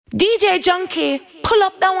DJ Junkie, pull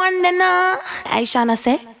up the one then. Ishawna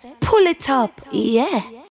say, pull it up, yeah.